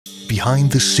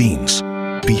behind the scenes,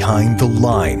 behind the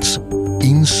lines,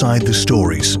 inside the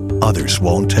stories others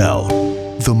won't tell.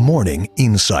 The Morning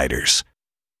Insiders.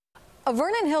 A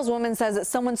Vernon Hills woman says that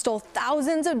someone stole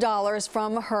thousands of dollars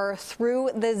from her through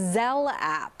the Zelle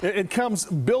app. It comes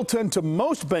built into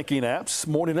most banking apps.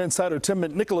 Morning Insider Tim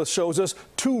McNicholas shows us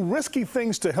 2 risky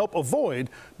things to help avoid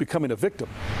becoming a victim.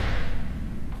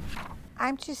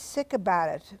 I'm just sick about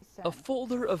it. A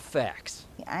folder of facts.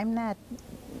 I'm not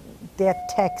that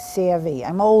tech savvy.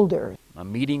 I'm older. A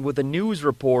meeting with a news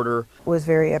reporter. Was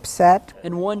very upset.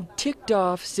 And one ticked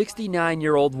off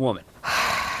 69-year-old woman.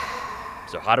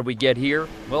 So how did we get here?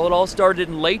 Well, it all started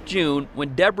in late June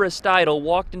when Deborah Steidel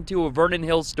walked into a Vernon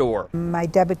Hills store. My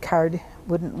debit card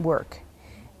wouldn't work,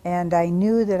 and I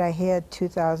knew that I had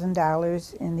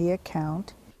 $2,000 in the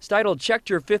account. Steidel checked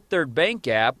her Fifth Third Bank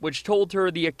app, which told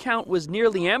her the account was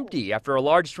nearly empty after a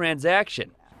large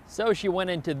transaction. So she went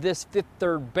into this Fifth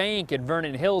Third Bank in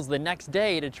Vernon Hills the next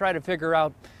day to try to figure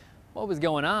out what was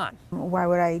going on. Why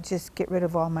would I just get rid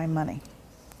of all my money?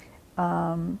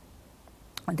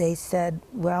 They said,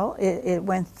 well, it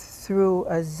went through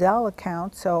a Zelle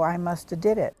account, so I must have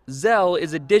did it. Zelle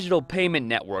is a digital payment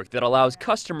network that allows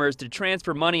customers to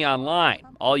transfer money online.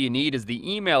 All you need is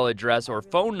the email address or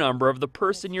phone number of the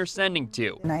person you're sending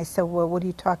to. And I said, well, what are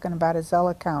you talking about, a Zelle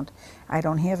account? I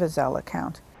don't have a Zelle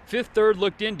account. Fifth Third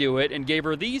looked into it and gave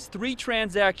her these 3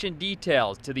 transaction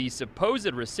details to the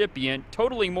supposed recipient,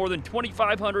 totaling more than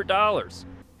 $2,500.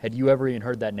 Had you ever even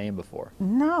heard that name before?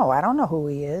 No, I don't know who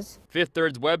he is. Fifth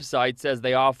Third's website says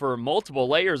they offer multiple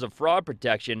layers of fraud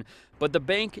protection, but the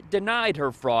bank denied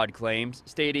her fraud claims,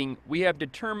 stating, "We have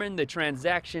determined the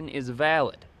transaction is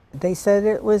valid." They said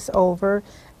it was over,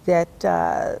 that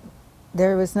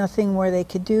there was nothing more they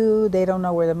could do, they don't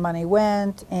know where the money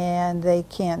went, and they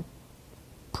can't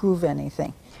prove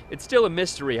anything. It's still a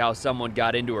mystery how someone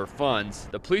got into her funds.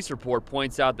 The police report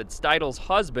points out that Steidel's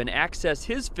husband accessed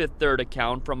his Fifth Third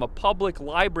account from a public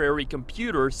library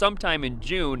computer sometime in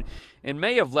June and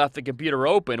may have left the computer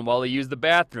open while he used the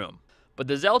bathroom. But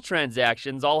the Zelle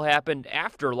transactions all happened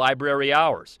after library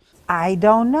hours. I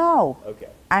don't know. Okay.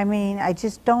 I mean, I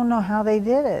just don't know how they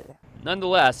did it.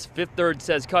 Nonetheless, Fifth Third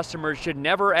says customers should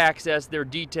never access their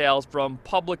details from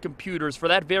public computers for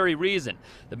that very reason.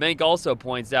 The bank also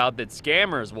points out that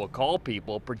scammers will call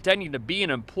people pretending to be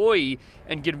an employee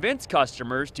and convince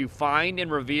customers to find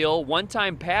and reveal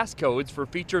one-time passcodes for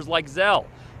features like Zelle.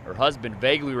 Her husband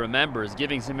vaguely remembers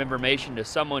giving some information to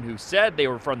someone who said they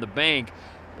were from the bank,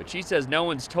 but she says no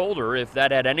one's told her if that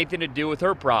had anything to do with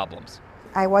her problems.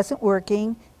 I wasn't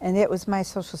working, and it was my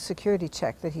Social Security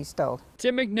check that he stole.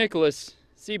 Tim McNicholas,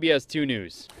 CBS 2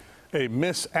 News. A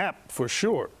mishap for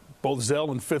sure. Both Zelle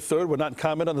and Fifth Third will not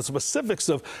comment on the specifics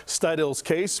of Steidel's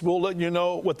case. We'll let you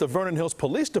know what the Vernon Hills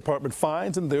Police Department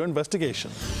finds in their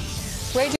investigation.